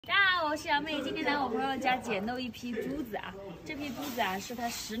好，我是瑶妹，今天来我朋友家捡漏一批珠子啊。这批珠子啊是他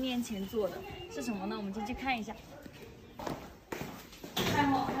10年前做的，是什么呢？我们进去看一下。海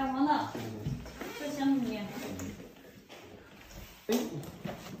黄的，这箱子里面。哎，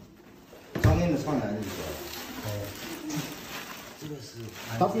上面的上来的这个是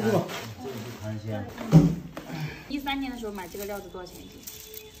打不住了，这个是檀香。13年的时候买这个料子多少钱一斤？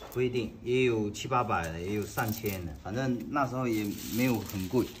不一定，也有700-800的，也有3000的，反正那时候也没有很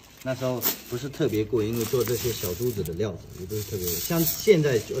贵。那时候不是特别贵，因为做这些小珠子的料子也不是特别贵。像现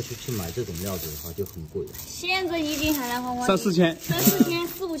在要去买这种料子的话，就很贵了。现在一斤海南黄花3-4千，3-4千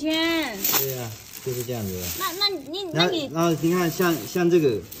，4-5千。对呀、就是这样子的。那你，然后你看像这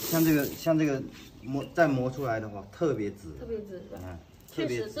个再磨出来的话，特别紫，特别紫是吧？你看，特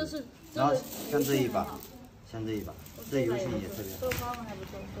别紫。这是，然后像这一把，这油性也特别好。这个花纹还不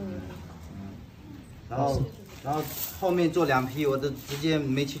错，然后后面做2批，我都直接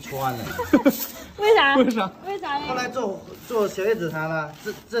没去穿了。为啥？为啥后来做小叶紫檀了，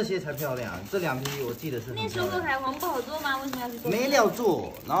这些才漂亮。这2批我记得是很漂亮。那时候海黄不好做吗？为什么要去做？没料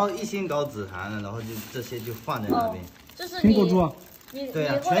做，然后一心搞紫檀了，然后就这些就放在那边。这是苹果珠啊？对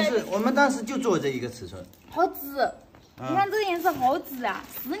啊，全是我们当时就做这一个尺寸。好紫，你看这个颜色好紫啊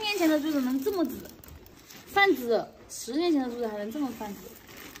！10年前的珠子能这么紫，泛紫，10年前的珠子还能这么泛紫。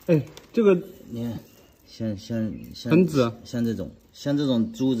哎，这个你看，像很紫，像这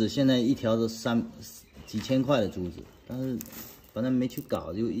种珠子，现在一条都几千块的珠子，但是反正没去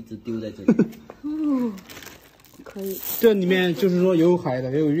搞，就一直丢在这里。哦，可以。这里面就是说有海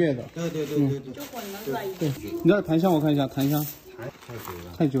的，也有月的。对。就混了是吧？对，你那檀香我看一下，檀香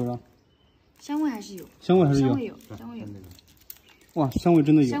太久了，香味还是有，香味还是有，香味有。哇，香味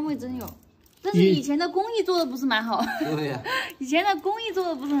真的有，香味真有。但是以前的工艺做的不是蛮好。对呀。以前的工艺做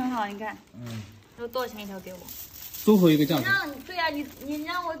的不是很好，你看。都多少钱一条给我？综合一个价格。对呀，你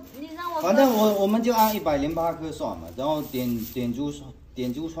让我。反正我们就按108克算嘛，然后点珠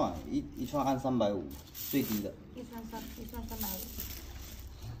串，一串按350，最低的。一串350。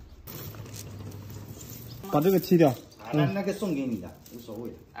把这个剔掉。那个送给你的，无所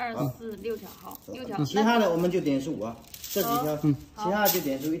谓的。2、4、6条，好，6条。其他的我们就点数啊，这几条，其他的就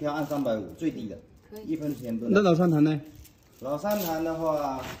点数，一条按350，最低的，可以。1分钱不能。那老山檀呢？老山檀的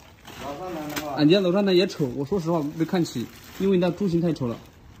话，俺家老山檀也丑，我说实话没看起，因为那珠形太丑了。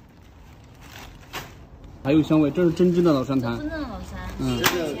还有香味，这是真正的老山檀。真正的老山。这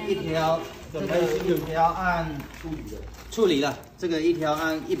个一条按处理了，这个一条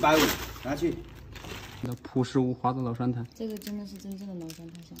按150，拿去。那朴实无华的老山檀，这个真的是真正的老山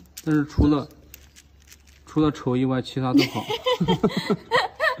檀香。但是除了丑以外，其他都好。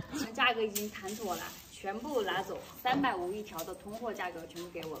价格已经谈妥了，全部拿走，350一条的通货价格全部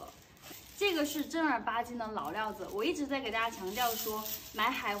给我了。这个是正儿八经的老料子，我一直在给大家强调说，买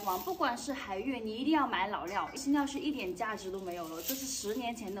海黄不管是海月，你一定要买老料，新料是一点价值都没有了。这是10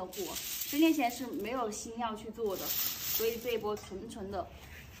年前的货，10年前是没有新料去做的，所以这一波纯的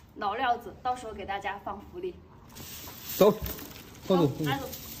老料子，到时候给大家放福利。走，拿走。